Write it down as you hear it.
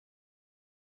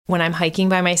when I'm hiking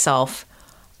by myself,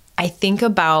 I think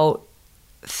about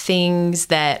things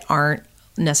that aren't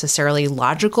necessarily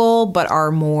logical, but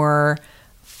are more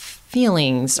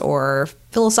feelings or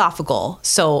philosophical.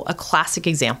 So a classic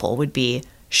example would be,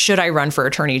 should I run for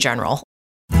attorney general?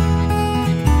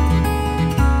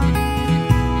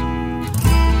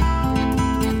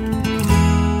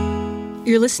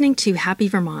 You're listening to Happy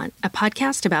Vermont, a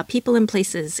podcast about people and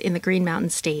places in the Green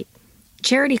Mountain State.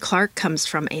 Charity Clark comes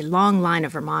from a long line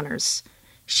of Vermonters.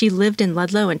 She lived in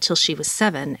Ludlow until she was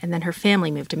 7, and then her family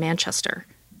moved to Manchester.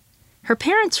 Her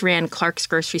parents ran Clark's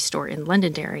grocery store in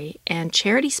Londonderry, and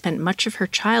Charity spent much of her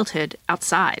childhood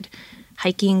outside,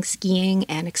 hiking, skiing,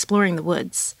 and exploring the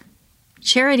woods.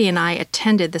 Charity and I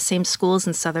attended the same schools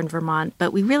in southern Vermont,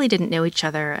 but we really didn't know each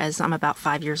other as I'm about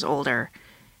 5 years older.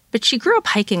 But she grew up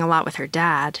hiking a lot with her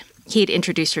dad. He had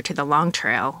introduced her to the Long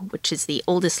Trail, which is the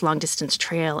oldest long-distance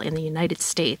trail in the United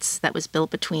States that was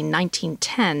built between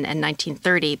 1910 and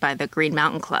 1930 by the Green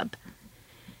Mountain Club.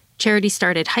 Charity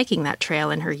started hiking that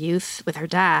trail in her youth with her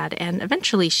dad, and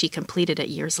eventually she completed it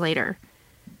years later.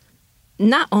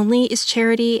 Not only is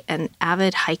Charity an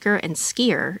avid hiker and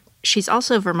skier, she's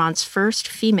also Vermont's first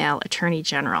female attorney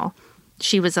general.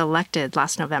 She was elected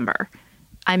last November.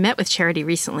 I met with Charity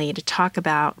recently to talk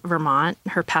about Vermont,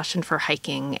 her passion for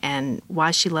hiking, and why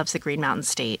she loves the Green Mountain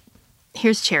State.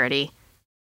 Here's Charity.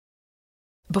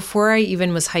 Before I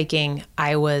even was hiking,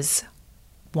 I was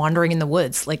wandering in the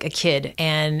woods like a kid.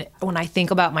 And when I think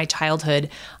about my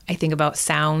childhood, I think about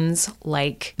sounds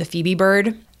like the phoebe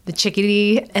bird, the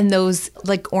chickadee, and those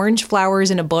like orange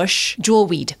flowers in a bush,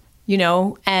 jewelweed, you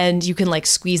know, and you can like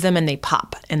squeeze them and they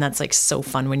pop. And that's like so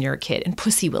fun when you're a kid, and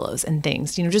pussy willows and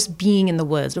things, you know, just being in the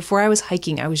woods. Before I was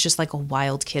hiking, I was just like a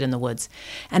wild kid in the woods.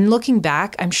 And looking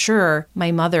back, I'm sure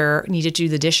my mother needed to do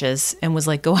the dishes and was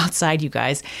like, go outside, you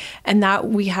guys. And that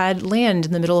we had land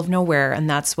in the middle of nowhere. And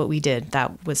that's what we did.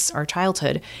 That was our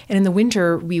childhood. And in the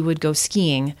winter, we would go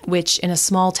skiing, which in a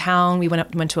small town, we went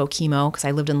to Okemo because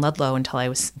I lived in Ludlow until I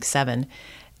was 7.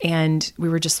 And we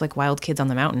were just like wild kids on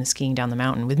the mountain, skiing down the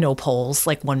mountain with no poles,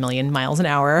 like 1 million miles an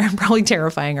hour, probably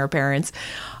terrifying our parents.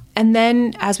 And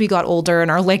then as we got older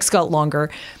and our legs got longer,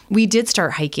 we did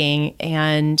start hiking.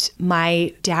 And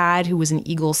my dad, who was an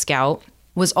Eagle Scout,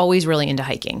 was always really into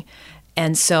hiking.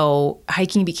 And so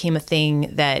hiking became a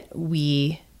thing that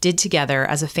we did together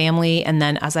as a family. And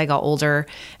then as I got older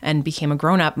and became a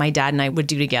grown-up, my dad and I would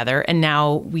do together. And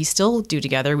now we still do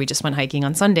together. We just went hiking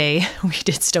on Sunday. We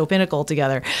did Stowe Pinnacle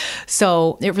together.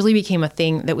 So it really became a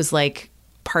thing that was like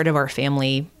part of our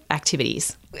family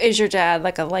activities. Is your dad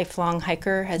like a lifelong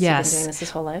hiker? Has Yes. he been doing this his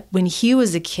whole life? When he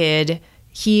was a kid,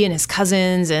 he and his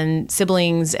cousins and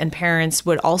siblings and parents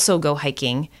would also go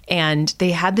hiking. And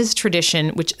they had this tradition,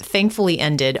 which thankfully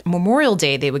ended. Memorial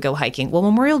Day, they would go hiking. Well,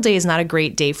 Memorial Day is not a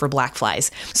great day for black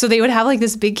flies. So they would have like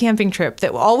this big camping trip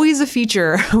that always a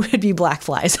feature would be black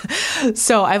flies.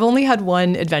 So I've only had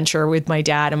one adventure with my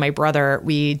dad and my brother.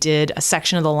 We did a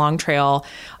section of the Long Trail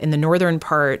in the northern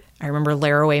part. I remember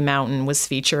Laraway Mountain was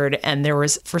featured, and there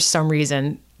was, for some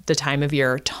reason, the time of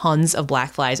year, tons of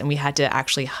black flies, and we had to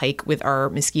actually hike with our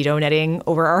mosquito netting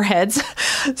over our heads.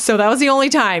 So that was the only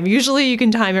time. Usually you can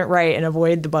time it right and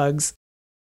avoid the bugs.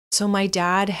 So my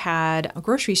dad had a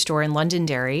grocery store in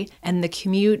Londonderry, and the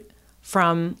commute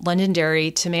from Londonderry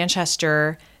to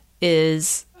Manchester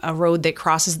is a road that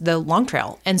crosses the Long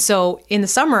Trail. And so in the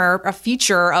summer, a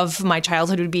feature of my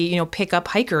childhood would be, you know, pick up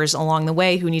hikers along the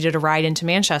way who needed a ride into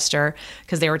Manchester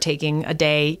because they were taking a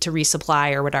day to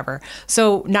resupply or whatever.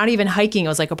 So not even hiking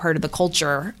was like a part of the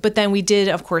culture. But then we did,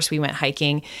 of course, we went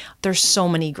hiking. There's so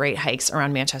many great hikes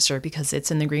around Manchester because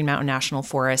it's in the Green Mountain National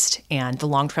Forest and the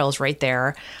Long Trail is right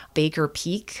there. Baker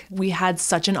Peak. We had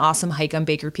such an awesome hike on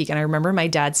Baker Peak. And I remember my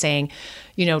dad saying,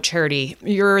 you know, Charity,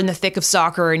 you're in the thick of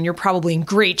soccer and you're probably in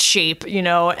great shape, you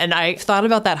know, and I thought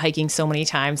about that hiking so many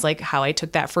times, like how I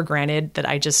took that for granted that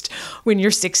I just, when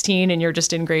you're 16 and you're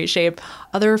just in great shape.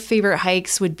 Other favorite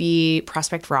hikes would be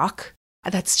Prospect Rock.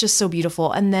 That's just so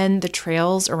beautiful. And then the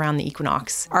trails around the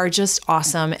equinox are just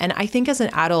awesome. And I think as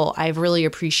an adult, I've really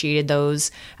appreciated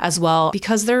those as well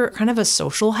because they're kind of a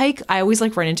social hike. I always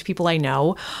like run into people I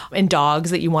know and dogs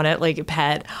that you want to like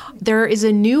pet. There is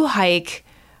a new hike,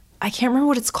 I can't remember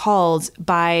what it's called,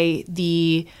 by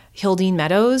the Kildene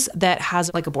Meadows that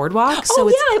has like a boardwalk. So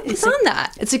I was on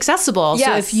that. It's accessible. Yes.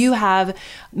 So if you have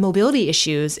mobility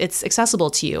issues, it's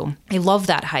accessible to you. I love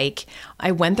that hike.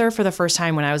 I went there for the first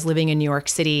time when I was living in New York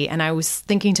City, and I was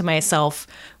thinking to myself,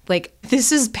 like,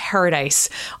 this is paradise.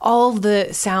 All of the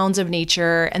sounds of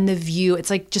nature and the view,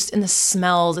 it's like just in the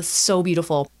smells, it's so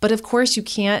beautiful. But of course, you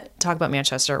can't talk about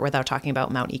Manchester without talking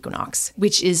about Mount Equinox,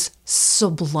 which is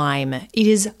sublime. It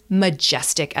is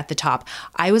majestic at the top.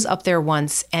 I was up there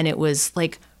once and it was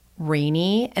like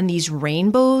rainy, and these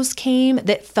rainbows came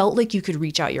that felt like you could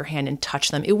reach out your hand and touch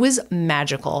them. It was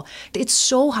magical. It's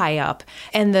so high up,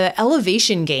 and the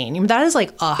elevation gain, I mean, that is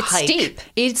like a hike. It's steep.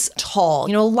 It's tall.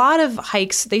 You know, a lot of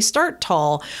hikes, they start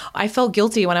tall. I felt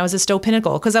guilty when I was at Stowe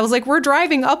Pinnacle because I was like, we're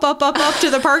driving up to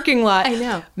the parking lot. I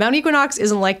know. Mount Equinox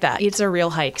isn't like that. It's a real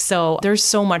hike. So there's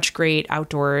so much great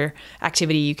outdoor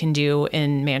activity you can do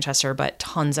in Manchester, but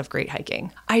tons of great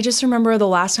hiking. I just remember the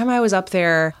last time I was up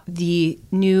there,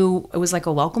 it was like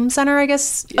a welcome center, I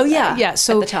guess. Oh, yeah. Yeah.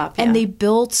 So, at the top, and they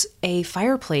built a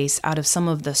fireplace out of some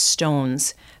of the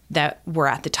stones that were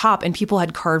at the top, and people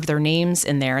had carved their names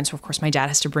in there. And so, of course, my dad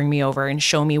has to bring me over and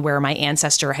show me where my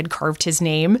ancestor had carved his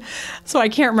name. So I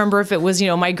can't remember if it was,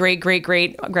 my great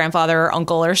grandfather or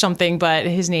uncle or something, but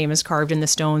his name is carved in the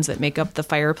stones that make up the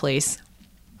fireplace.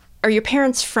 Are your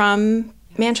parents from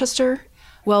Manchester?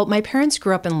 Well, my parents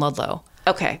grew up in Ludlow.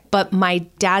 Okay. But my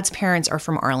dad's parents are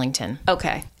from Arlington.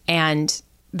 Okay. And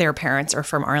their parents are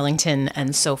from Arlington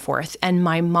and so forth. And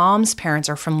my mom's parents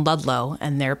are from Ludlow,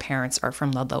 and their parents are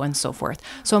from Ludlow and so forth.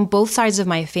 So on both sides of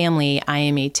my family, I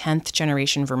am a 10th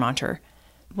generation Vermonter.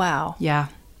 Wow. Yeah.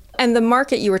 And the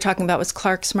market you were talking about was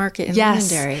Clark's Market in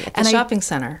Londonderry at the shopping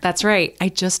center. That's right. I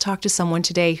just talked to someone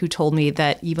today who told me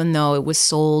that even though it was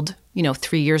sold,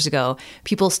 3 years ago,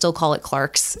 people still call it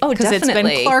Clark's. Oh, definitely. Because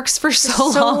it's been Clark's for so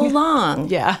long. So long.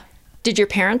 Yeah. Did your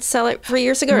parents sell it 3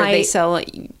 years ago, or did they sell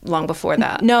it long before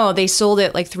that? No, they sold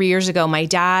it like 3 years ago. My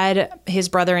dad, his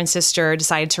brother and sister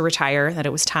decided to retire, that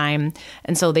it was time.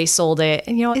 And so they sold it.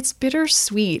 And, it's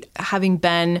bittersweet having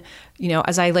been,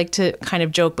 as I like to kind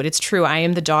of joke, but it's true. I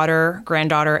am the daughter,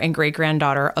 granddaughter, and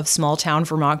great-granddaughter of small town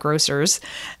Vermont grocers.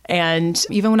 And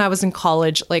even when I was in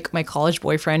college, like my college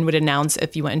boyfriend would announce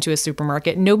if you went into a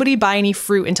supermarket, nobody buy any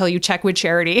fruit until you check with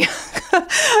Charity.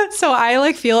 So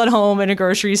I feel at home in a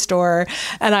grocery store.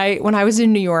 And when I was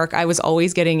in New York, I was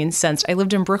always getting incensed. I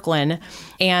lived in Brooklyn.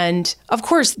 And of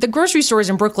course, the grocery stores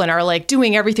in Brooklyn are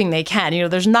doing everything they can.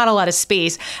 There's not a lot of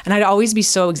space. And I'd always be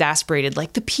so exasperated.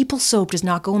 The People soap does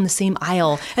not go in the same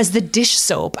aisle as the dish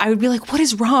soap. I would be like, what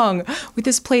is wrong with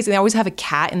this place? And they always have a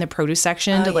cat in the produce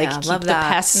section to keep the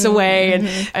pests away.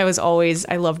 And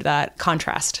I loved that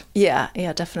contrast. Yeah,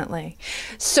 definitely.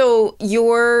 So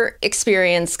your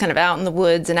experience kind of out in the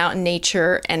woods and out in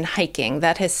nature and hiking,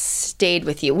 that has stayed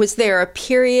with you. Was there a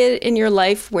period in your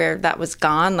life where that was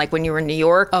gone? Like when you were in New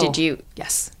York, did you?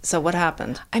 Yes. So what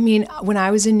happened? I mean, when I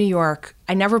was in New York,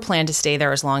 I never planned to stay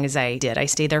there as long as I did. I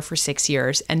stayed there for 6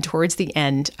 years. And towards the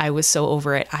end, I was so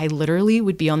over it. I literally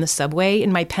would be on the subway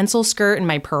in my pencil skirt and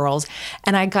my pearls.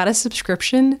 And I got a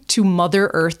subscription to Mother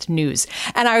Earth News.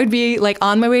 And I would be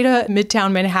on my way to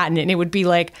Midtown Manhattan. And it would be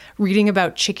reading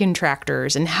about chicken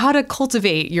tractors and how to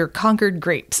cultivate your Concord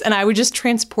grapes. And I would just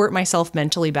transport myself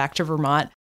mentally back to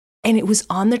Vermont. And it was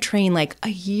on the train a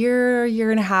year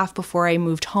and a half before I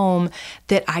moved home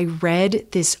that I read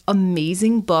this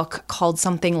amazing book called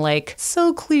something like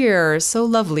So Clear, So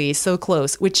Lovely, So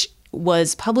Close, which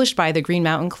was published by the Green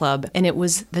Mountain Club. And it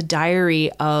was the diary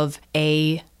of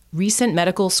a recent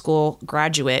medical school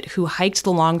graduate who hiked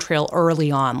the Long Trail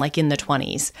early on, in the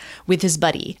 20s, with his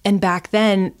buddy. And back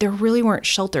then, there really weren't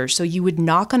shelters. So you would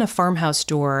knock on a farmhouse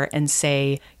door and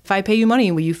say, if I pay you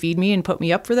money, will you feed me and put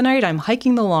me up for the night? I'm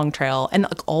hiking the Long Trail, and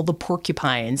all the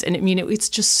porcupines. And it's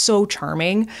just so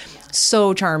charming,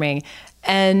 so charming.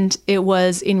 And it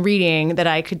was in reading that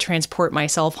I could transport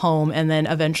myself home. And then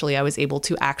eventually I was able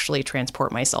to actually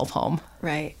transport myself home.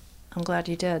 Right. I'm glad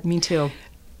you did. Me too.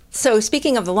 So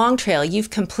speaking of the Long Trail, you've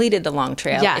completed the Long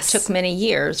Trail. Yes. It took many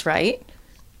years, right?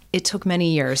 It took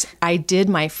many years. I did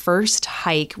my first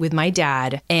hike with my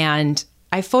dad, and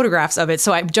I have photographs of it.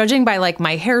 So I'm judging by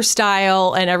my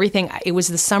hairstyle and everything. It was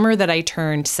the summer that I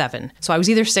turned 7. So I was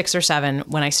either 6 or 7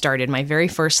 when I started my very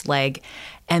first leg.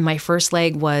 And my first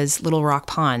leg was Little Rock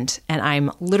Pond. And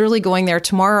I'm literally going there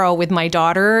tomorrow with my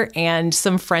daughter and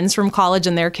some friends from college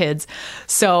and their kids.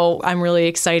 So I'm really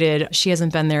excited. She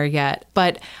hasn't been there yet.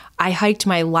 But I hiked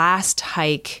my last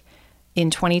hike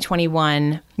in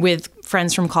 2021 with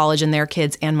friends from college and their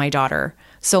kids and my daughter.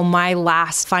 So my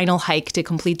last final hike to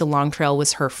complete the long trail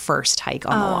was her first hike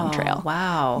on the long trail.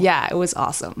 Wow. Yeah, it was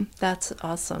awesome. That's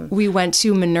awesome. We went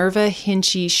to Minerva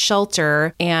Hinchy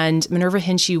Shelter, and Minerva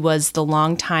Hinchy was the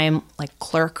longtime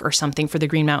clerk or something for the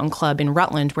Green Mountain Club in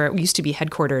Rutland, where it used to be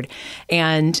headquartered.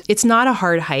 And it's not a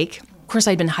hard hike. Of course,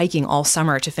 I'd been hiking all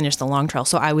summer to finish the long trail,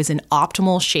 so I was in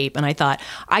optimal shape, and I thought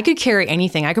I could carry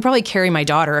anything. I could probably carry my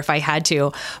daughter if I had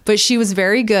to, but she was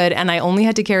very good, and I only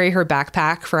had to carry her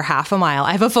backpack for half a mile.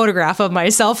 I have a photograph of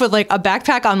myself with a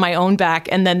backpack on my own back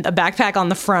and then a backpack on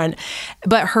the front,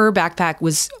 but her backpack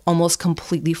was almost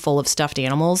completely full of stuffed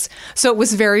animals, so it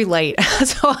was very light,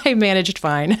 so I managed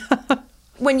fine.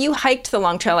 When you hiked the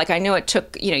long trail, I know it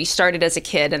took, you started as a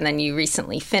kid and then you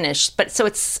recently finished, but so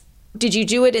did you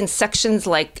do it in sections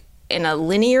in a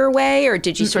linear way, or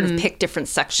did you sort of pick different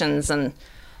sections? And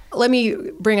let me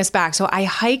bring us back. So I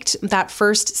hiked that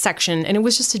first section, and it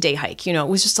was just a day hike. It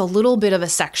was just a little bit of a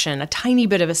section, a tiny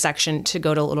bit of a section to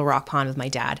go to Little Rock Pond with my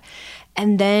dad.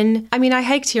 And then, I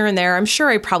hiked here and there. I'm sure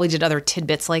I probably did other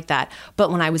tidbits like that. But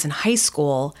when I was in high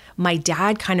school, my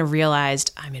dad kind of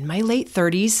realized I'm in my late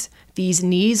 30s. These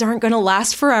knees aren't going to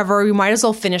last forever. We might as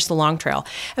well finish the long trail.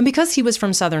 And because he was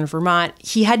from southern Vermont,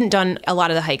 he hadn't done a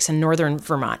lot of the hikes in northern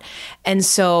Vermont. And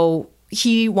so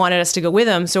he wanted us to go with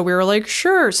him. So we were like,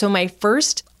 sure. So my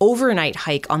first overnight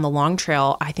hike on the long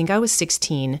trail, I think I was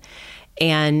 16.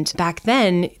 And back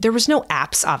then, there was no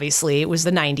apps, obviously. It was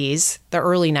the 90s, the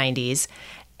early 90s.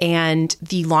 And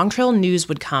the Long Trail News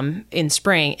would come in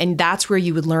spring, and that's where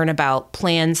you would learn about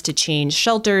plans to change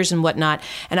shelters and whatnot.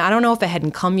 And I don't know if it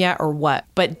hadn't come yet or what,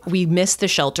 but we missed the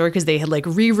shelter because they had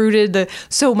rerouted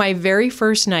So my very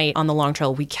first night on the Long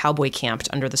Trail, we cowboy camped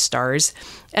under the stars.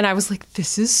 And I was like,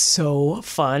 this is so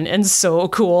fun and so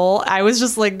cool. I was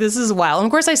just like, this is wild. And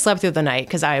of course, I slept through the night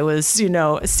because I was,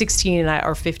 16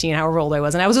 or 15, however old I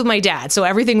was. And I was with my dad, so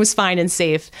everything was fine and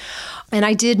safe. And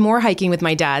I did more hiking with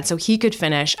my dad so he could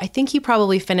finish. I think he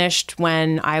probably finished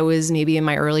when I was maybe in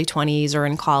my early 20s or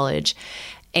in college.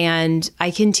 And I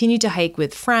continued to hike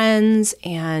with friends.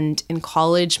 And in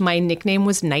college, my nickname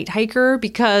was Night Hiker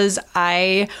because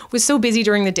I was so busy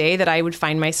during the day that I would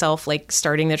find myself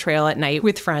starting the trail at night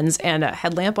with friends and a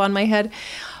headlamp on my head.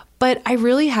 But I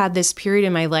really had this period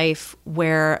in my life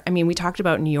where, we talked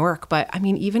about New York, but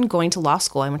even going to law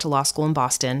school, I went to law school in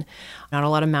Boston, not a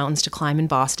lot of mountains to climb in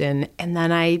Boston. And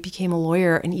then I became a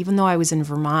lawyer. And even though I was in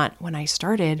Vermont when I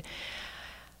started,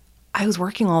 I was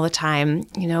working all the time,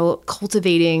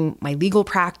 cultivating my legal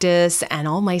practice and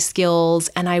all my skills.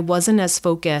 And I wasn't as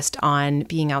focused on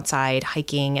being outside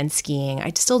hiking and skiing.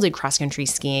 I still did cross-country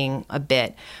skiing a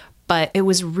bit. But it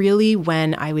was really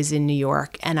when I was in New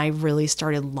York and I really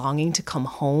started longing to come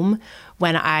home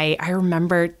when I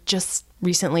remember just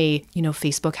recently,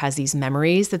 Facebook has these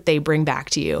memories that they bring back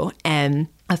to you. And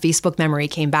a Facebook memory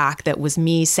came back that was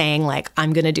me saying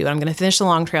I'm going to do it. I'm going to finish the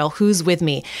long trail. Who's with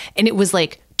me? And it was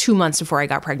 2 months before I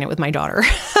got pregnant with my daughter.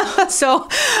 So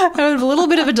I was a little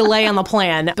bit of a delay on the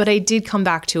plan, but I did come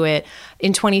back to it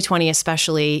in 2020,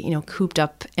 especially, cooped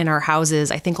up in our houses.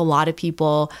 I think a lot of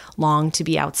people long to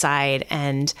be outside.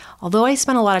 And although I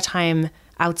spent a lot of time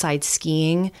outside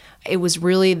skiing, it was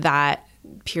really that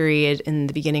period in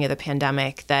the beginning of the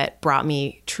pandemic that brought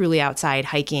me truly outside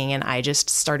hiking. And I just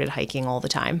started hiking all the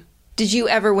time. Did you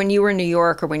ever, when you were in New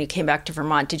York or when you came back to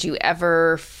Vermont, did you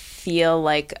ever feel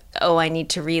I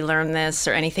need to relearn this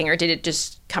or anything, or did it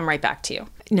just come right back to you?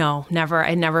 No, never.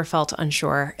 I never felt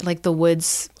unsure. The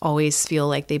woods always feel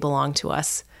like they belong to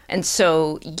us. And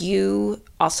so you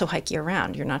also hike year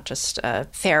round. You're not just a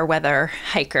fair weather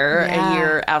hiker. Yeah.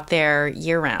 You're out there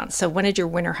year round. So when did your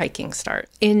winter hiking start?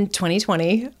 In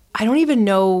 2020. I don't even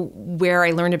know where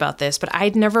I learned about this, but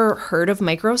I'd never heard of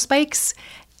microspikes.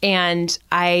 And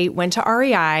I went to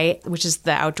REI, which is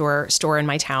the outdoor store in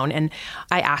my town, and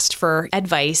I asked for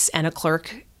advice, and a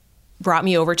clerk brought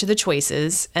me over to the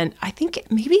choices. And I think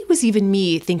maybe it was even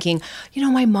me thinking,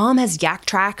 my mom has yak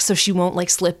tracks, so she won't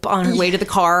slip on her way to the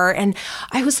car. And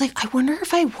I was like, I wonder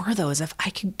if I wore those, if I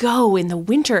could go in the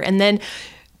winter. And then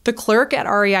the clerk at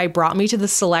REI brought me to the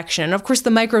selection. Of course,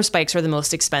 the microspikes are the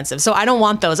most expensive, so I don't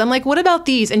want those. I'm like, what about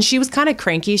these? And she was kind of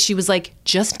cranky. She was like,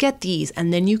 just get these,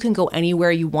 and then you can go anywhere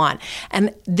you want.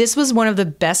 And this was one of the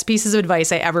best pieces of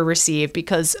advice I ever received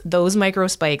because those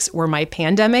microspikes were my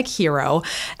pandemic hero,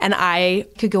 and I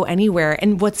could go anywhere.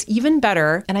 And what's even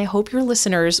better, and I hope your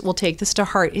listeners will take this to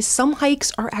heart, is some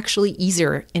hikes are actually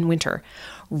easier in winter.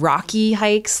 Rocky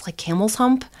hikes like Camel's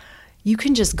Hump, you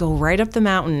can just go right up the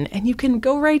mountain and you can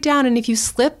go right down. And if you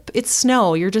slip, it's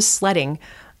snow. You're just sledding.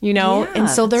 you know? Yeah, and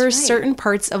so there are that's right. certain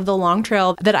parts of the Long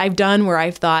Trail that I've done where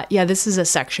I've thought, yeah, this is a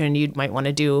section you might want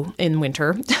to do in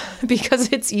winter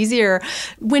because it's easier.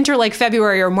 Winter like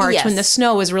February or March Yes. when the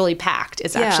snow is really packed.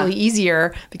 It's actually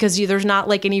easier because there's not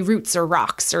like any roots or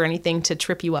rocks or anything to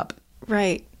trip you up.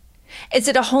 Right. Is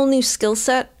it a whole new skill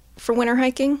set for winter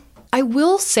hiking? I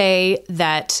will say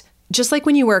that just like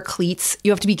when you wear cleats,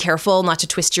 you have to be careful not to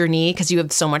twist your knee because you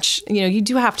have so much, you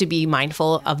do have to be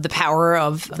mindful of the power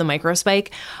of the microspike.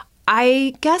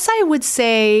 I guess I would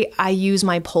say I use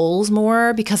my poles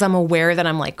more because I'm aware that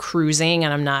I'm like cruising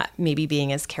and I'm not maybe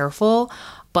being as careful.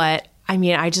 But I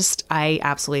mean, I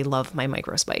absolutely love my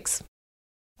microspikes.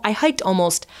 I hiked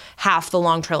almost half the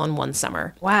Long Trail in one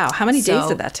summer. Wow. How many days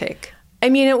did that take? I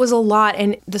mean, it was a lot.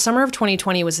 And the summer of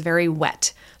 2020 was very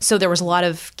wet. So there was a lot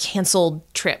of canceled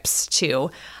trips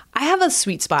too. I have a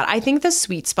sweet spot. I think the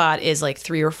sweet spot is like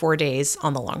 3 or 4 days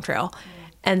on the Long Trail.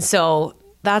 And so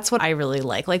that's what I really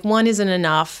like. Like 1 isn't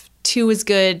enough. 2 is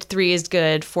good. 3 is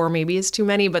good. 4 maybe is too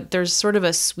many. But there's sort of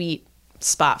a sweet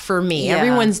spot for me. Yeah.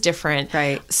 Everyone's different.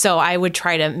 Right. So I would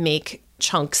try to make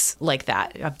chunks like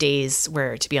that of days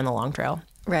where to be on the Long Trail.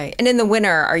 Right. And in the winter,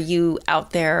 are you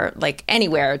out there like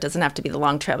anywhere? It doesn't have to be the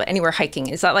Long Trail, but anywhere hiking.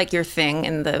 Is that like your thing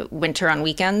in the winter on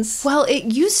weekends? Well, it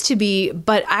used to be,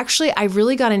 but actually I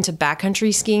really got into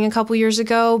backcountry skiing a couple years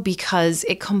ago because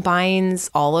it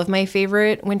combines all of my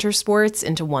favorite winter sports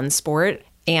into one sport.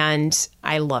 And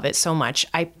I love it so much.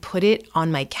 I put it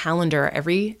on my calendar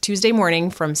every Tuesday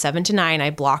morning from 7 to 9. I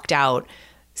blocked out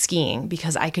skiing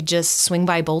because I could just swing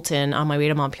by Bolton on my way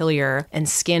to Montpelier and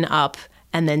skin up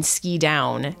and then ski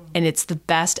down. And it's the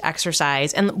best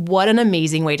exercise. And what an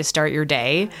amazing way to start your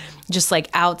day. Just like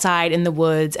outside in the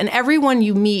woods. And everyone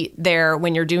you meet there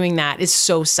when you're doing that is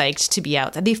so psyched to be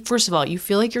out. First of all, you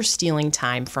feel like you're stealing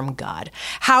time from God.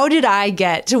 How did I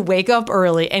get to wake up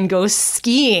early and go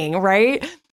skiing, right?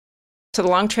 So the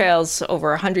Long Trail's over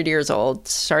 100 years old,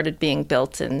 started being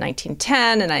built in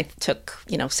 1910, and I took,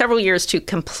 several years to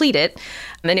complete it.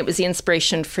 And then it was the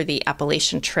inspiration for the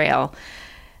Appalachian Trail.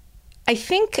 I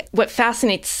think what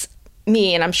fascinates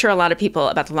me, and I'm sure a lot of people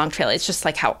about the Long Trail, is just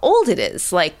like how old it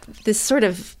is, like this sort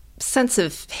of sense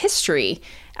of history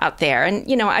out there. And,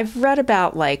 I've read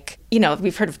about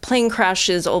we've heard of plane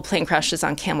crashes, old plane crashes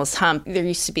on Camel's Hump. There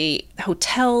used to be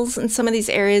hotels in some of these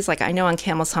areas, like I know on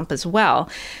Camel's Hump as well.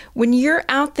 When you're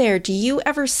out there, do you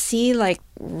ever see like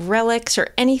relics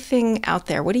or anything out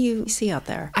there? What do you see out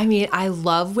there? I mean, I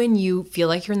love when you feel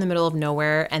like you're in the middle of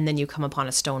nowhere and then you come upon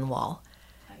a stone wall.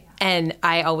 And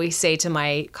I always say to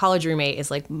my college roommate is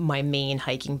like my main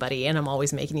hiking buddy. And I'm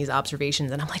always making these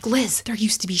observations. And I'm like, Liz, there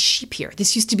used to be sheep here.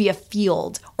 This used to be a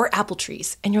field or apple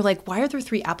trees. And you're like, why are there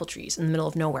 3 apple trees in the middle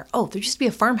of nowhere? Oh, there used to be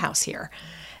a farmhouse here.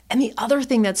 And the other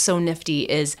thing that's so nifty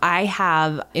is I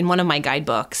have in one of my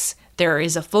guidebooks, there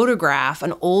is a photograph,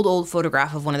 an old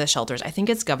photograph of one of the shelters. I think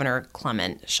it's Governor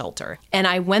Clement Shelter. And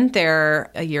I went there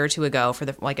a year or two ago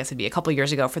I guess it'd be a couple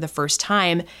years ago for the first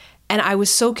time. And I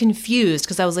was so confused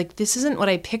because I was like, this isn't what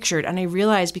I pictured. And I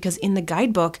realized because in the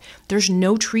guidebook, there's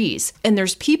no trees and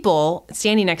there's people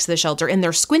standing next to the shelter and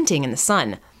they're squinting in the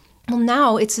sun. Well,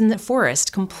 now it's in the forest,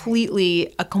 a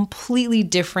completely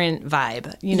different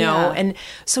vibe, Yeah. And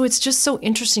so it's just so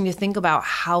interesting to think about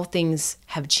how things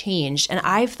have changed. And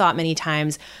I've thought many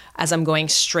times as I'm going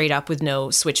straight up with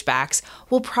no switchbacks,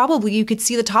 well, probably you could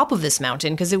see the top of this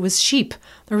mountain because it was sheep.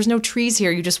 There was no trees here.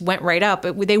 You just went right up.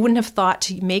 They wouldn't have thought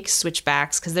to make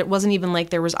switchbacks because it wasn't even like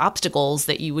there was obstacles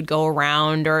that you would go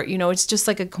around or, it's just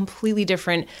like a completely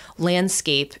different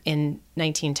landscape in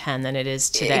 1910 than it is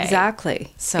today.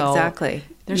 Exactly.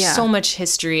 There's so much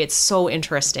history. It's so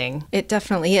interesting. It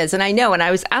definitely is. And I know when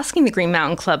I was asking the Green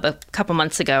Mountain Club a couple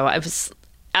months ago, I was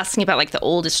asking about like the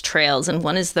oldest trails, and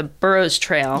one is the Burroughs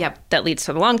Trail that leads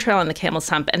to the Long Trail and the Camel's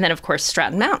Hump. And then, of course,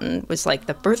 Stratton Mountain was like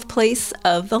the birthplace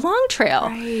of the Long Trail,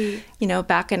 right.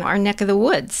 Back in our neck of the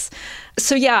woods.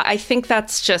 So, yeah, I think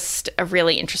that's just a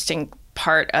really interesting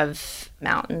part of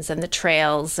mountains and the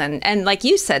trails. And like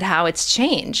you said, how it's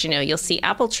changed. You'll see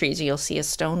apple trees, or you'll see a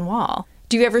stone wall.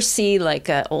 Do you ever see like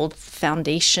an old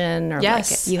foundation? Or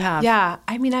Yes. You have? Yeah.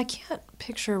 I mean, I can't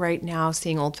picture right now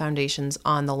seeing old foundations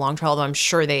on the Long Trail, although I'm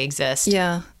sure they exist.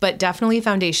 Yeah. But definitely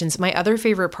foundations. My other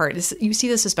favorite part is, you see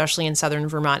this especially in southern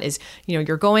Vermont, is,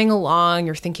 you're going along,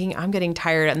 you're thinking, I'm getting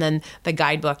tired. And then the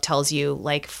guidebook tells you,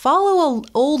 like, follow an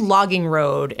old logging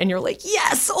road. And you're like,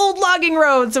 yes, old logging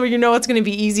road. So it's going to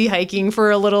be easy hiking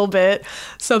for a little bit.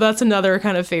 So that's another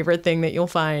kind of favorite thing that you'll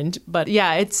find. But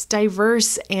yeah, it's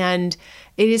diverse and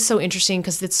it is so interesting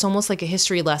because it's almost like a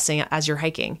history lesson as you're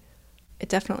hiking. It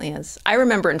definitely is. I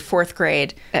remember in 4th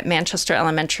grade at Manchester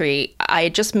Elementary, I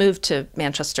had just moved to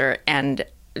Manchester, and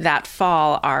that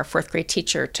fall, our fourth grade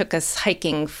teacher took us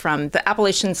hiking from the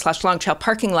Appalachian/Long Trail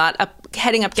parking lot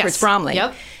heading up towards Bromley.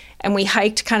 Yep. And we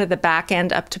hiked kind of the back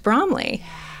end up to Bromley.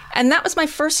 And that was my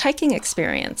first hiking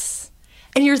experience.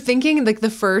 And you're thinking like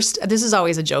this is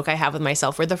always a joke I have with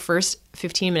myself, where the first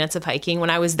 15 minutes of hiking, when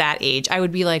I was that age, I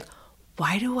would be like,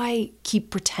 why do I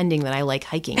keep pretending that I like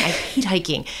hiking? I hate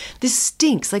hiking. This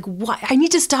stinks. Like, why? I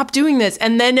need to stop doing this.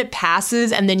 And then it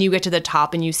passes, and then you get to the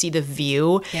top and you see the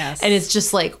view. Yes. And it's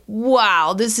just like,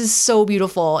 wow, this is so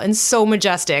beautiful and so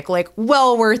majestic. Like,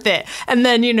 well worth it. And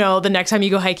then, the next time you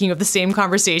go hiking, you have the same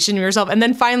conversation with yourself. And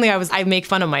then finally I make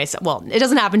fun of myself. Well, it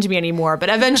doesn't happen to me anymore, but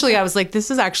eventually I was like, this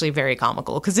is actually very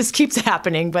comical because this keeps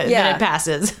happening, but then it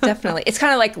passes. Definitely. It's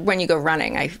kind of like when you go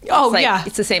running.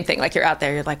 It's the same thing. Like you're out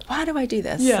there, you're like, why do I do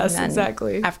this? Yes, and then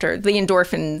exactly. After the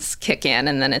endorphins kick in,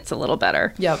 and then it's a little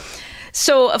better. Yep.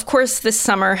 So, of course, this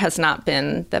summer has not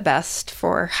been the best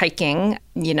for hiking.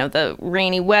 The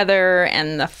rainy weather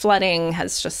and the flooding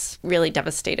has just really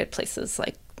devastated places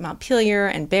like Montpelier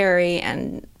and Barrie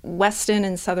and Weston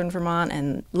in southern Vermont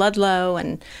and Ludlow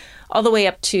and all the way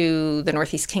up to the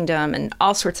Northeast Kingdom and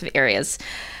all sorts of areas.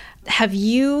 Have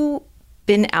you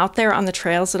been out there on the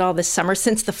trails at all this summer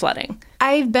since the flooding?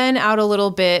 I've been out a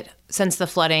little bit since the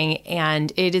flooding,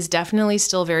 and it is definitely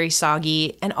still very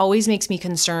soggy and always makes me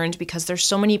concerned because there's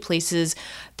so many places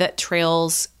that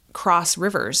trails cross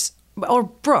rivers or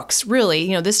brooks,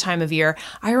 really, this time of year.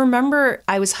 I remember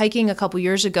I was hiking a couple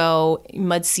years ago.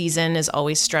 Mud season is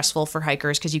always stressful for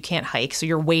hikers because you can't hike, so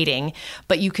you're waiting,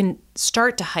 but you can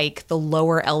start to hike the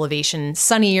lower elevation,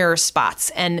 sunnier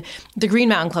spots. And the Green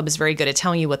Mountain Club is very good at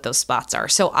telling you what those spots are.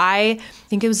 So I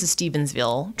think it was the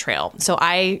Stevensville Trail. So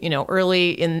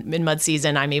early in mud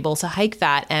season, I'm able to hike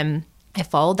that. And I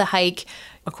followed the hike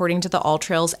according to the All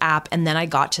Trails app. And then I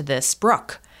got to this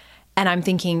brook. And I'm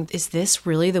thinking, is this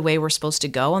really the way we're supposed to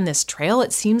go on this trail?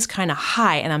 It seems kind of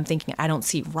high. And I'm thinking, I don't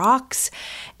see rocks.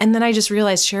 And then I just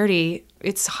realized, Charity,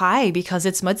 it's high because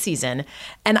it's mud season.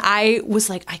 And I was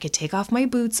like, I could take off my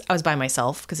boots. I was by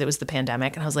myself because it was the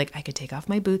pandemic. And I was like, I could take off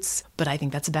my boots, but I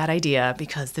think that's a bad idea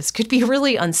because this could be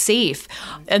really unsafe.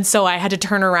 And so I had to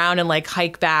turn around and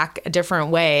hike back a different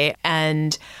way.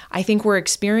 And I think we're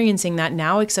experiencing that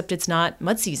now, except it's not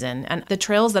mud season. And the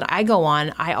trails that I go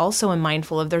on, I also am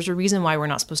mindful of. There's a reason why we're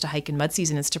not supposed to hike in mud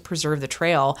season. It's to preserve the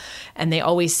trail. And they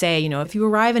always say, if you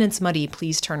arrive and it's muddy,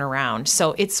 please turn around.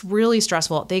 So it's really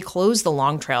stressful. They close the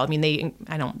long trail. I mean,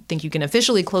 I don't think you can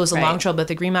officially close the long trail, but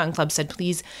the Green Mountain Club said,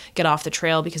 please get off the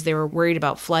trail because they were worried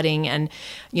about flooding. And,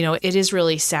 it is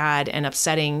really sad and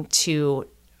upsetting to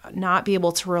not be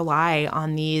able to rely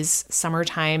on these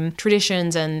summertime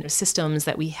traditions and systems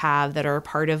that we have that are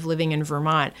part of living in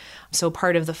Vermont. So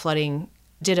part of the flooding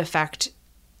did affect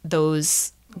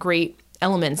those great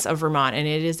elements of Vermont, and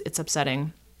it's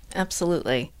upsetting.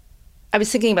 Absolutely. I was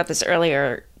thinking about this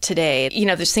earlier today.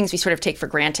 There's things we sort of take for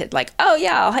granted, like, oh,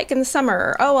 yeah, I'll hike in the summer,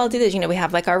 or, oh, I'll do this. We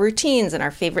have our routines and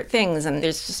our favorite things, and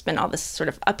there's just been all this sort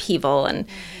of upheaval, and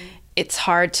it's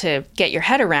hard to get your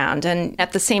head around. And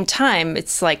at the same time,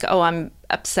 it's like, oh, I'm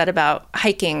upset about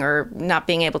hiking or not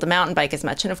being able to mountain bike as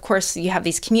much. And of course, you have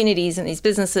these communities and these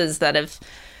businesses that have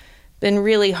been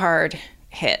really hard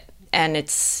hit. And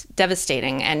it's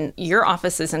devastating. And your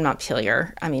office is in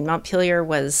Montpelier. I mean, Montpelier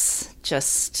was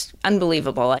just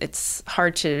unbelievable. It's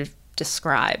hard to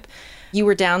describe. You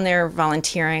were down there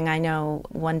volunteering, I know,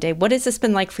 one day. What has this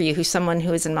been like for you, who's someone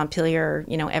who is in Montpelier,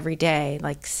 every day,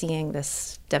 seeing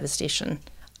this devastation?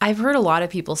 I've heard a lot of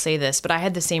people say this, but I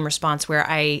had the same response where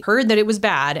I heard that it was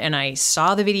bad and I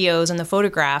saw the videos and the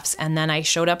photographs, and then I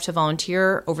showed up to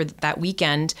volunteer over that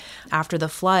weekend after the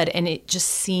flood, and it just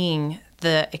seeing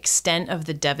the extent of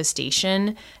the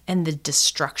devastation and the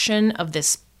destruction of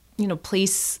this,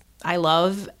 place I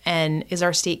love and is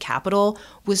our state capital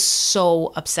was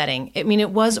so upsetting. I mean, it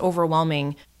was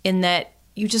overwhelming in that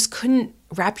you just couldn't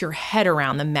wrap your head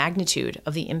around the magnitude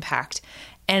of the impact.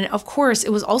 And of course,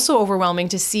 it was also overwhelming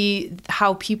to see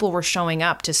how people were showing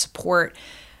up to support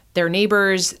their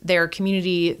neighbors, their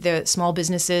community, the small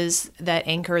businesses that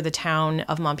anchor the town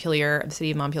of Montpelier, the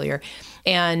city of Montpelier.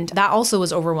 And that also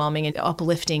was overwhelming and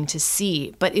uplifting to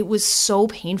see. But it was so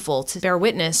painful to bear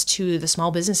witness to the small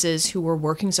businesses who were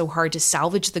working so hard to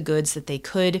salvage the goods that they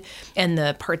could and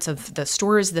the parts of the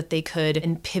stores that they could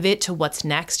and pivot to what's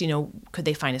next. Could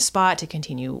they find a spot to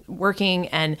continue working?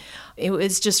 And it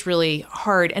was just really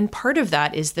hard. And part of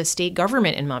that is the state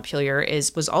government in Montpelier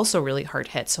was also really hard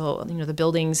hit. So, the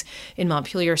buildings in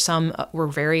Montpelier, some were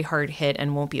very hard hit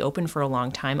and won't be open for a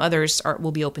long time. Others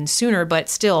will be open sooner, but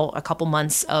still a couple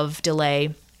months of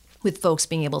delay with folks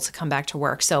being able to come back to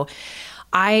work. So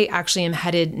I actually am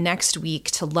headed next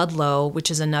week to Ludlow, which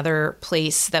is another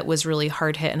place that was really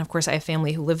hard hit. And of course, I have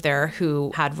family who live there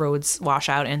who had roads wash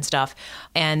out and stuff.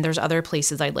 And there's other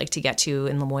places I'd like to get to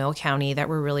in Lamoille County that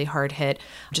were really hard hit,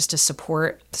 just to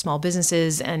support small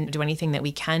businesses and do anything that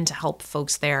we can to help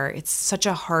folks there. It's such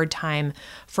a hard time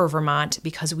for Vermont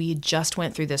because we just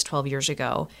went through this 12 years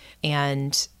ago.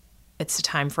 And it's a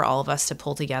time for all of us to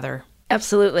pull together.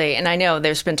 Absolutely. And I know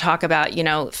there's been talk about,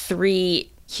 3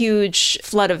 huge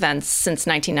flood events since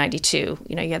 1992.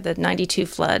 You had the 92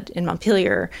 flood in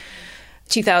Montpelier,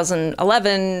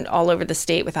 2011 all over the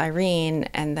state with Irene,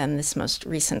 and then this most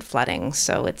recent flooding.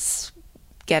 So it's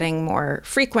getting more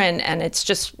frequent, and it's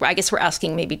just, I guess we're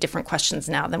asking maybe different questions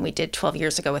now than we did 12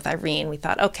 years ago with Irene. We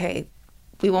thought, okay,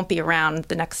 we won't be around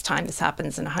the next time this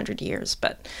happens in 100 years,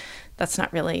 but that's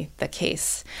not really the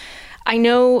case. I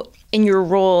know in your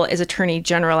role as Attorney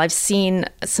General, I've seen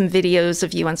some videos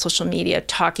of you on social media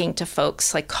talking to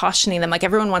folks, like cautioning them, like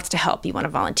everyone wants to help. You want to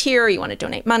volunteer, you want to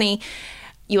donate money.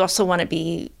 You also want to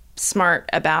be smart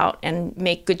about and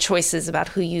make good choices about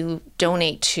who you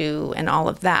donate to and all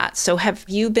of that. So have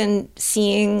you been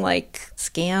seeing like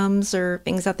scams or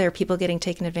things out there, people getting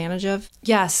taken advantage of?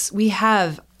 Yes, we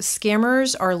have.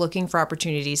 Scammers are looking for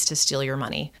opportunities to steal your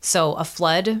money. So a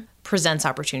flood presents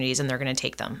opportunities and they're going to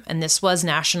take them. And this was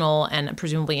national and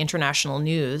presumably international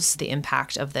news, the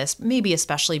impact of this, maybe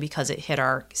especially because it hit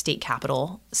our state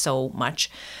capital so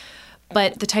much.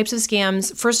 But the types of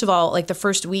scams, first of all, like the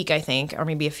first week, I think, or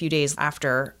maybe a few days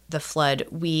after the flood,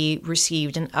 we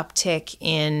received an uptick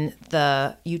in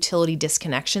the utility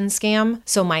disconnection scam.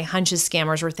 So my hunch is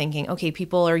scammers were thinking, okay,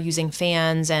 people are using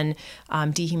fans and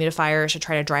dehumidifiers to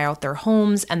try to dry out their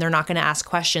homes, and they're not going to ask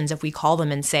questions if we call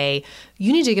them and say,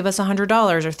 you need to give us $100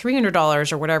 or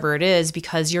 $300 or whatever it is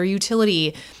because your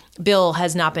utility bill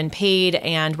has not been paid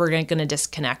and we're going to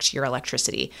disconnect your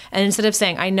electricity. And instead of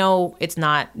saying, I know it's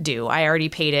not due, I already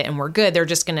paid it and we're good, they're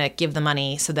just going to give the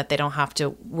money so that they don't have to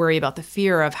worry about the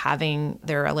fear of having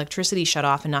their electricity shut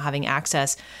off and not having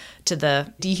access to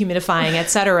the dehumidifying, et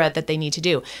cetera, that they need to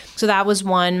do. So that was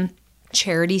one.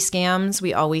 Charity scams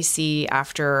we always see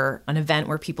after an event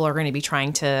where people are going to be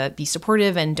trying to be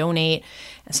supportive and donate.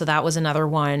 So that was another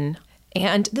one.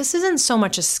 And this isn't so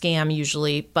much a scam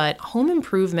usually, but home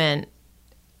improvement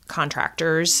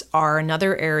contractors are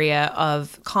another area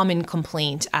of common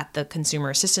complaint at the Consumer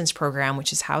Assistance Program,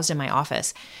 which is housed in my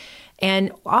office.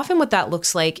 And often what that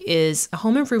looks like is a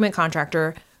home improvement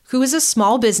contractor who is a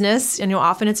small business, and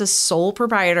often it's a sole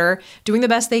proprietor doing the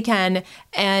best they can,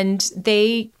 and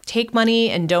they take money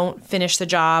and don't finish the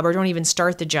job or don't even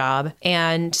start the job.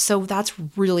 And so that's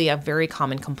really a very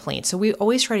common complaint. So we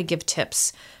always try to give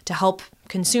tips to help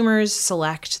consumers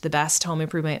select the best home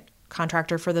improvement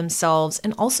contractor for themselves,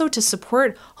 and also to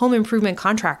support home improvement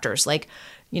contractors like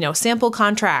sample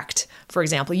contract, for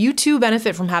example. You too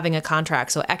benefit from having a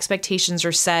contract. So expectations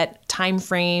are set, time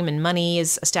frame and money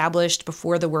is established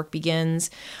before the work begins.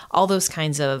 All those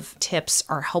kinds of tips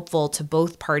are helpful to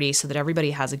both parties so that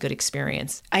everybody has a good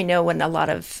experience. I know when a lot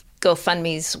of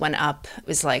GoFundMe's went up, it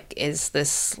was like, is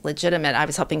this legitimate? I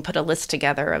was helping put a list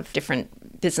together of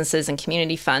different businesses and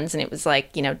community funds, and it was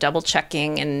like, double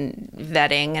checking and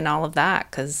vetting and all of that,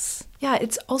 because yeah,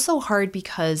 it's also hard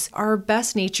because our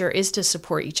best nature is to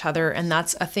support each other, and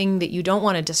that's a thing that you don't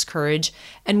want to discourage.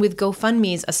 And with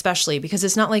GoFundMe's especially, because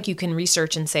it's not like you can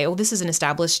research and say, oh, this is an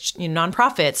established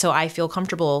nonprofit, so I feel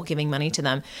comfortable giving money to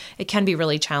them. It can be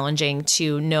really challenging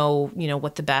to know,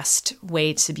 what the best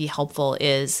way to be helpful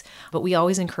is. But we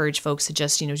always encourage folks to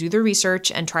just, do their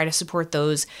research and try to support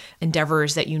those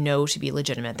endeavors that to be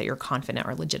legitimate, that you're confident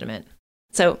are legitimate.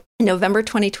 So November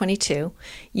 2022,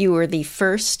 you were the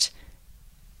first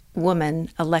woman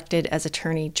elected as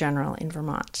Attorney General in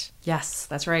Vermont. Yes,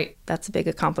 that's right. That's a big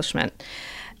accomplishment.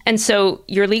 And so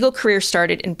your legal career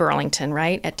started in Burlington,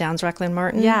 right? At Downs Rockland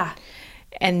Martin? Yeah.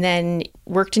 And then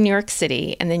worked in New York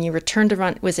City. And then you returned to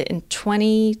Vermont. Was it in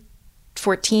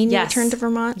 2014 you returned to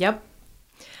Vermont? Yep.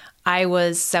 I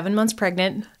was 7 months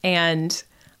pregnant and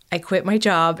I quit my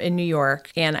job in New York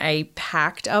and I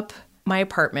packed up my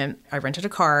apartment. I rented a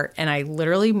car and I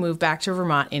literally moved back to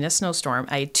Vermont in a snowstorm.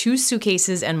 I had 2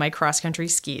 suitcases and my cross-country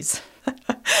skis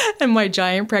and my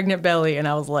giant pregnant belly. And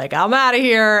I was like, I'm out of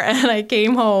here. And I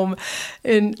came home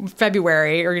in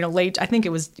February or, late, I think it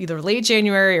was either late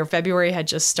January or February had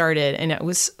just started. And it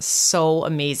was so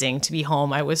amazing to be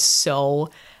home. I was so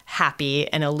happy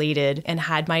and elated and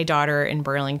had my daughter in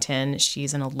Burlington.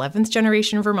 She's an 11th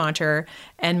generation Vermonter,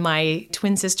 and my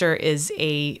twin sister is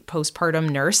a postpartum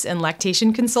nurse and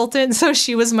lactation consultant. So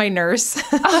she was my nurse,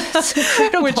 That's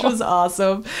incredible. which was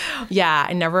awesome. Yeah,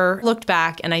 I never looked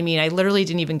back. And I mean, I literally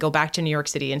didn't even go back to New York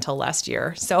City until last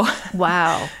year. So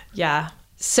Wow. yeah.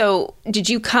 So did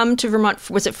you come to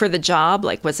Vermont? Was it for the job?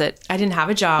 Like, was it? I didn't have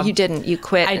a job. You didn't. You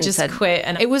quit. I just quit.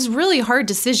 And it was really hard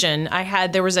decision.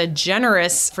 There was a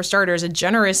generous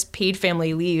paid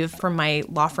family leave from my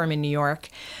law firm in New York.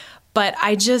 But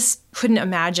I just couldn't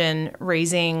imagine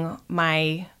raising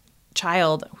my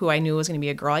child, who I knew was going to be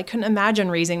a girl. I couldn't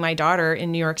imagine raising my daughter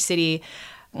in New York City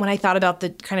when I thought about the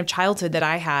kind of childhood that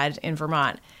I had in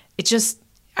Vermont.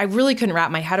 I really couldn't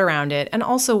wrap my head around it. And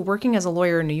also working as a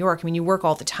lawyer in New York, I mean, you work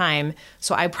all the time.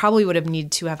 So I probably would have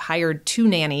needed to have hired 2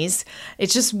 nannies. It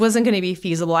just wasn't going to be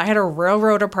feasible. I had a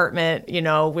railroad apartment,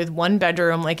 with 1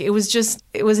 bedroom. Like it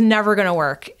was never going to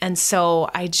work. And so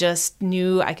I just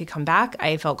knew I could come back.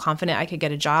 I felt confident I could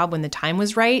get a job when the time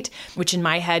was right, which in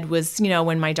my head was,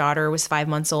 when my daughter was 5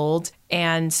 months old.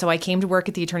 And so I came to work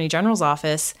at the Attorney General's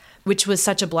office, which was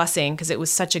such a blessing because it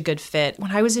was such a good fit.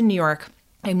 When I was in New York,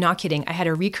 I'm not kidding. I had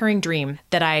a recurring dream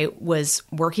that I was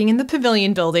working in the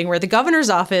Pavilion building where the governor's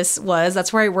office was.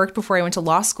 That's where I worked before I went to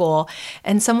law school.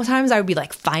 And sometimes I would be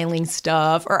like filing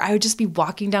stuff, or I would just be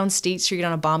walking down State Street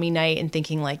on a balmy night and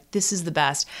thinking like, this is the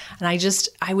best. And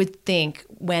I would think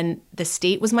when the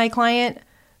state was my client,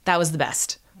 that was the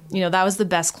best. That was the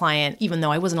best client, even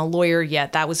though I wasn't a lawyer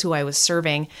yet. That was who I was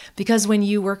serving. Because when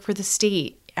you work for the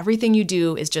state, everything you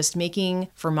do is just making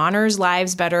Vermonters'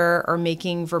 lives better or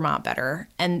making Vermont better.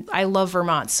 And I love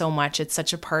Vermont so much. It's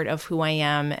such a part of who I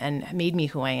am and made me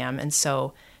who I am. And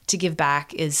so to give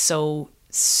back is so,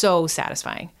 so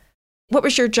satisfying. What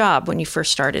was your job when you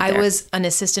first started there? I was an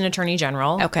assistant attorney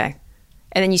general. Okay.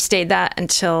 And then you stayed that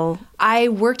until? I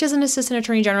worked as an assistant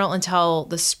attorney general until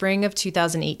the spring of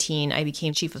 2018. I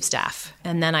became chief of staff.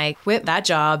 And then I quit that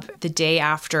job the day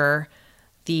after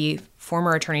the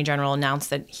former attorney general announced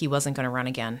that he wasn't going to run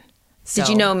again. Did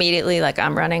you know immediately, like,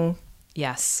 I'm running?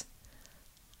 Yes.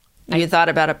 You thought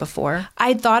about it before?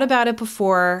 I'd thought about it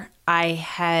before.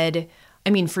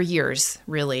 For years,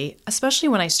 really, especially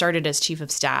when I started as chief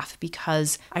of staff,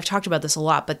 because I've talked about this a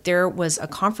lot, but there was a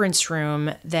conference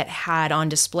room that had on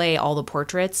display all the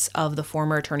portraits of the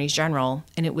former attorneys general,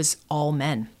 and it was all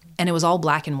men. And it was all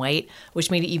black and white,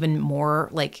 which made it even more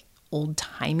like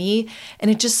old-timey. And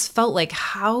it just felt like,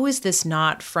 how is this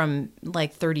not from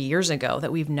like 30 years ago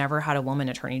that we've never had a woman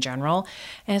attorney general?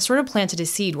 And it sort of planted a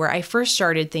seed where I first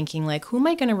started thinking like, who am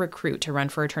I going to recruit to run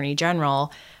for attorney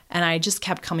general? And I just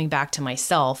kept coming back to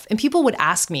myself. And people would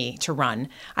ask me to run.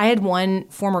 I had one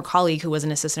former colleague who was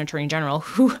an assistant attorney general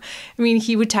who,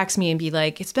 he would text me and be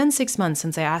like, it's been 6 months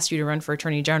since I asked you to run for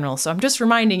attorney general, so I'm just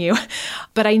reminding you.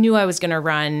 But I knew I was going to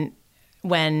run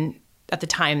at the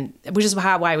time, which is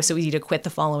why it was so easy to quit the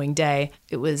following day.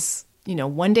 It was,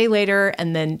 one day later,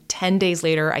 and then 10 days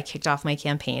later, I kicked off my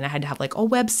campaign. I had to have like a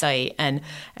website and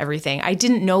everything. I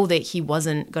didn't know that he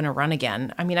wasn't going to run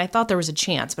again. I thought there was a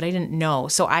chance, but I didn't know.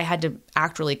 So I had to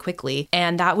act really quickly.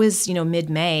 And that was,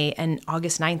 mid-May, and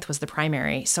August 9th was the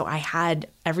primary. So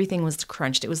everything was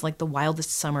crunched. It was like the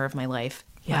wildest summer of my life.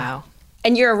 Yeah. Wow.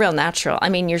 And you're a real natural.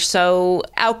 You're so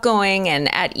outgoing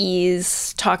and at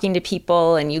ease talking to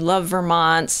people, and you love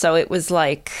Vermont. So it was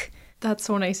like... That's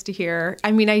so nice to hear.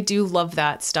 I do love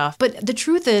that stuff. But the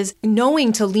truth is,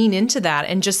 knowing to lean into that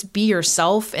and just be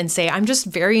yourself and say, I'm just a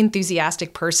very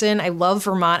enthusiastic person. I love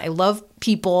Vermont. I love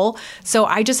people. So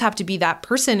I just have to be that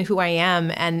person who I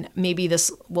am, and maybe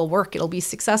this will work. It'll be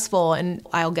successful, and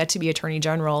I'll get to be attorney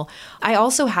general. I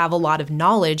also have a lot of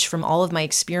knowledge from all of my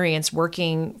experience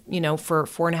working, for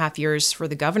 4.5 years for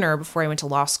the governor before I went to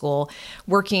law school,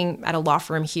 working at a law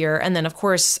firm here. And then, of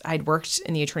course, I'd worked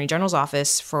in the attorney general's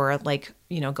office for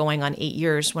going on 8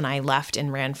 years when I left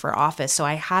and ran for office. So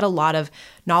I had a lot of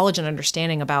knowledge and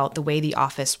understanding about the way the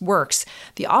office works.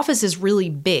 The office is really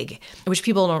big, which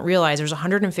people don't realize. There's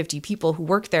 150 people who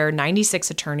work there,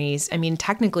 96 attorneys.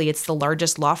 Technically, it's the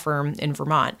largest law firm in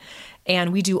Vermont.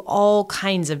 And we do all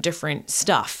kinds of different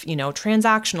stuff,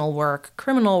 transactional work,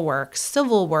 criminal work,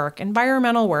 civil work,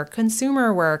 environmental work,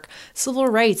 consumer work, civil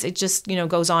rights. It just,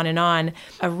 goes on and on.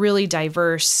 A really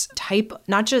diverse type,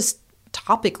 not just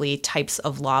topically types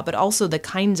of law, but also the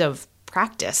kinds of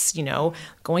practice,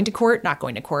 going to court, not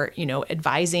going to court,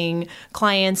 advising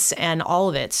clients and all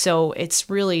of it. So it's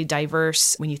really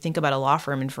diverse. When you think about a law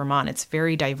firm in Vermont, it's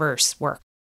very diverse work.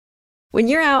 When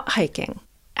you're out hiking,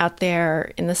 out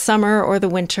there in the summer or the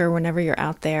winter, whenever you're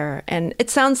out there, and it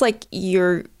sounds like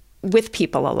you're with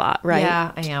people a lot, right?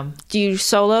 Yeah, I am. Do you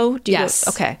solo? Yes.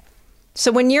 Okay.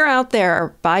 So when you're out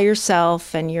there by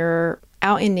yourself and you're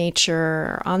out in nature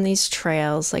or on these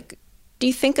trails, like, do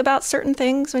you think about certain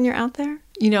things when you're out there?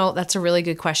 That's a really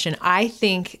good question. I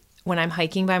think when I'm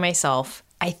hiking by myself,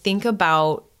 I think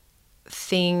about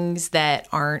things that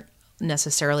aren't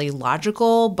necessarily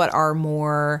logical, but are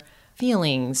more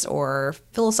feelings or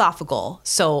philosophical.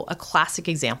 So a classic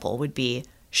example would be,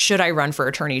 should I run for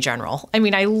attorney general? I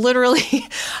mean,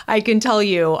 I can tell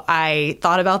you, I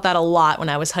thought about that a lot when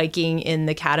I was hiking in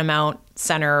the Catamount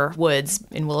Center woods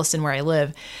in Williston, where I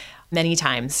live. Many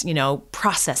times,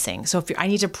 processing. So if I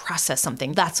need to process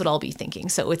something, that's what I'll be thinking.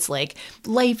 So it's like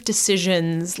life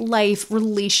decisions, life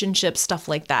relationships, stuff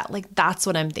like that. Like that's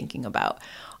what I'm thinking about.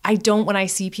 When I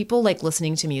see people like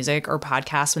listening to music or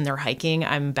podcasts when they're hiking,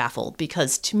 I'm baffled,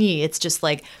 because to me, it's just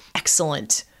like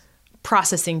excellent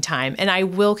processing time. And I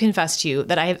will confess to you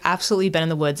that I have absolutely been in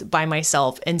the woods by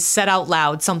myself and said out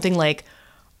loud something like,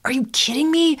 are you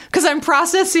kidding me? Because I'm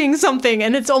processing something,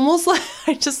 and it's almost like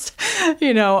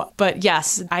but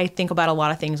yes, I think about a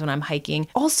lot of things when I'm hiking.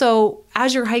 Also,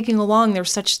 as you're hiking along,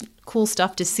 there's such cool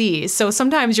stuff to see. So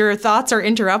sometimes your thoughts are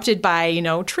interrupted by,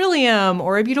 Trillium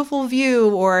or a beautiful view,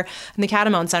 or in the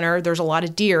Catamount Center, there's a lot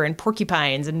of deer and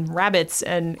porcupines and rabbits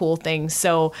and cool things.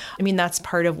 So, that's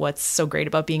part of what's so great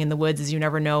about being in the woods, is you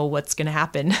never know what's going to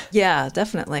happen. Yeah,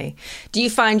 definitely. Do you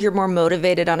find you're more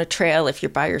motivated on a trail if you're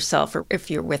by yourself or if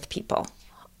you're with people?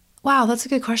 Wow, that's a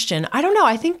good question. I don't know.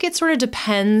 I think it sort of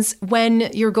depends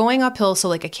when you're going uphill. So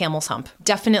like a camel's hump,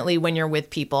 definitely when you're with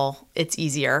people, it's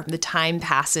easier. The time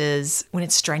passes. When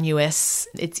it's strenuous,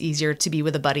 it's easier to be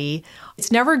with a buddy.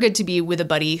 It's never good to be with a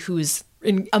buddy who's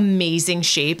in amazing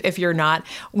shape if you're not.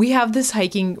 We have this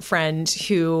hiking friend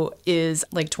who is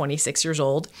like 26 years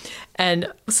old, and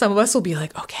some of us will be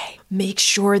like, okay, make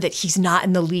sure that he's not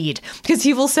in the lead, because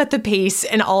he will set the pace,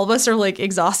 and all of us are like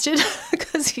exhausted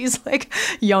because he's like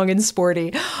young and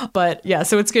sporty. But yeah,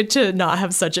 so it's good to not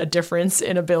have such a difference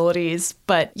in abilities.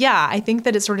 But yeah, I think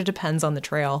that it sort of depends on the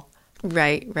trail.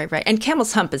 Right. And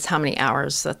Camel's Hump is how many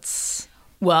hours?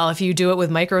 Well, if you do it with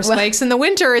micro spikes in the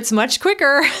winter, it's much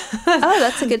quicker. Oh,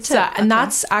 that's a good tip. And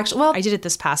that's actually, I did it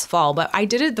this past fall, but I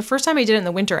did it the first time I did it in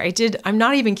the winter. I'm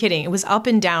not even kidding. It was up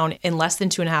and down in less than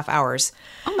 2.5 hours.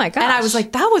 Oh my gosh. And I was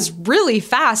like, that was really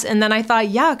fast. And then I thought,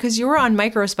 yeah, because you were on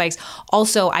micro spikes.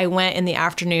 Also, I went in the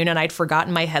afternoon and I'd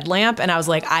forgotten my headlamp, and I was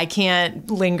like, I can't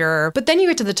linger. But then you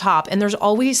get to the top and there's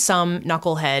always some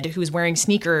knucklehead who's wearing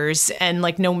sneakers and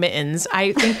like no mittens.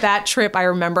 I think that trip I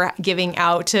remember giving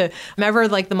out to,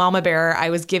 like the mama bear, I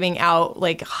was giving out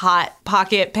like hot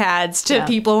pocket pads to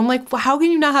people. I'm like, well, how can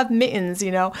you not have mittens,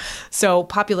 So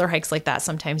popular hikes like that,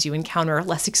 sometimes you encounter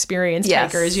less experienced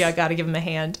hikers. Yeah, got to give them a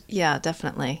hand. Yeah,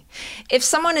 definitely. If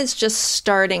someone is just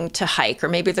starting to hike, or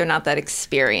maybe they're not that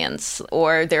experienced,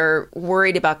 or they're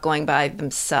worried about going by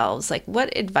themselves, like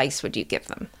what advice would you give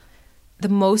them? The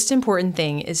most important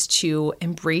thing is to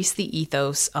embrace the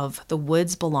ethos of the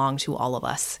woods belong to all of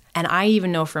us. And I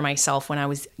even know for myself, when I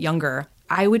was younger,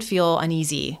 I would feel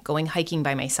uneasy going hiking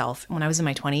by myself when I was in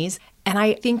my 20s. And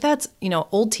I think that's,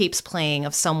 old tapes playing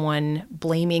of someone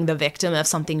blaming the victim if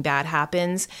something bad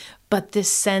happens. But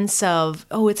this sense of,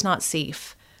 oh, it's not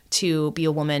safe to be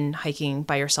a woman hiking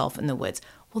by yourself in the woods.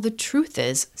 Well, the truth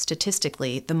is,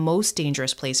 statistically, the most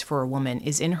dangerous place for a woman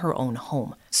is in her own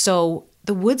home. So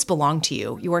the woods belong to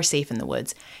you. You are safe in the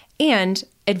woods. And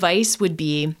advice would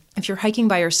be, if you're hiking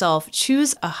by yourself,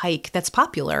 choose a hike that's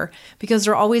popular, because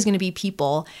there are always going to be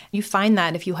people. You find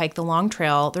that if you hike the long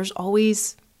trail, there's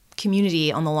always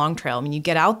community on the long trail. I mean, you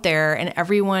get out there and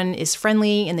everyone is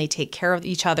friendly and they take care of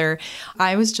each other.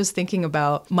 I was just thinking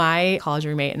about my college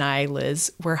roommate and I,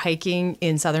 Liz, were hiking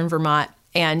in southern Vermont,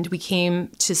 and we came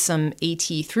to some AT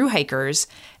thru hikers,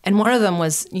 and one of them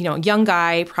was, young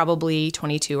guy, probably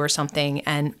 22 or something,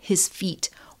 and his feet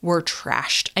were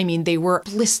trashed. I mean, they were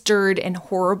blistered and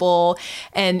horrible,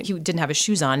 and he didn't have his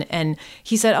shoes on. And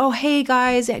he said, oh, hey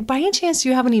guys, by any chance do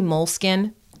you have any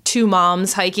moleskin? Two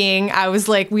moms hiking. I was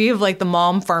like, we have like the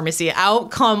mom pharmacy.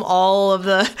 Out come all of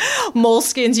the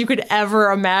moleskins you could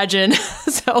ever imagine.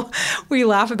 So we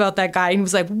laugh about that guy, and he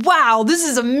was like, wow, this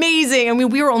is amazing. I mean,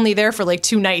 we were only there for like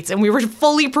 2 nights, and we were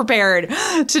fully prepared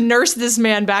to nurse this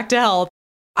man back to health.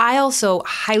 I also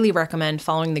highly recommend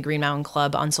following the Green Mountain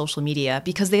Club on social media,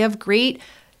 because they have great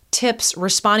tips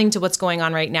responding to what's going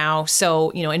on right now.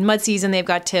 So, in mud season, they've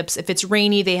got tips. If it's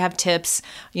rainy, they have tips.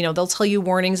 They'll tell you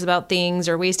warnings about things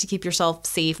or ways to keep yourself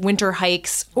safe, winter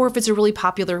hikes, or if it's a really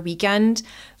popular weekend.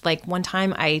 Like one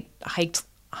time I hiked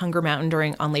Hunger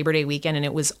Mountain on Labor Day weekend, and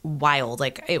it was wild.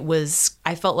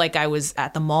 I felt like I was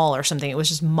at the mall or something. It was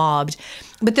just mobbed.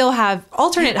 But they'll have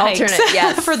alternate hikes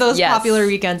yes. for those yes. popular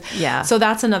weekends. Yeah. So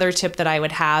that's another tip that I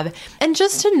would have. And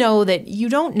just to know that you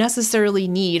don't necessarily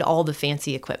need all the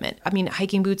fancy equipment. I mean,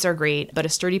 hiking boots are great, but a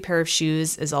sturdy pair of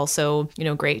shoes is also,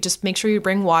 great. Just make sure you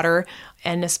bring water.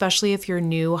 And especially if you're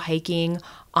new, hiking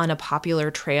on a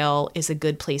popular trail is a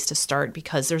good place to start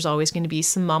because there's always going to be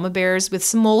some mama bears with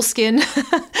some moleskin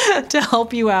to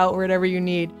help you out wherever you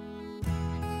need.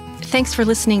 Thanks for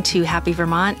listening to Happy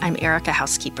Vermont. I'm Erica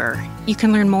Housekeeper. You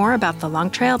can learn more about the Long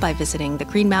Trail by visiting the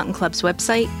Green Mountain Club's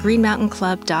website,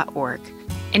 greenmountainclub.org.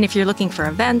 And if you're looking for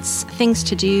events, things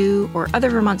to do, or other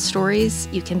Vermont stories,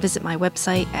 you can visit my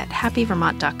website at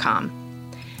happyvermont.com.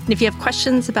 And if you have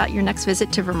questions about your next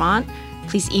visit to Vermont,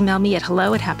 please email me at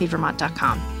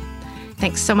hello@happyvermont.com.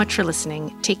 Thanks so much for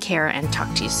listening. Take care and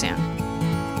talk to you soon.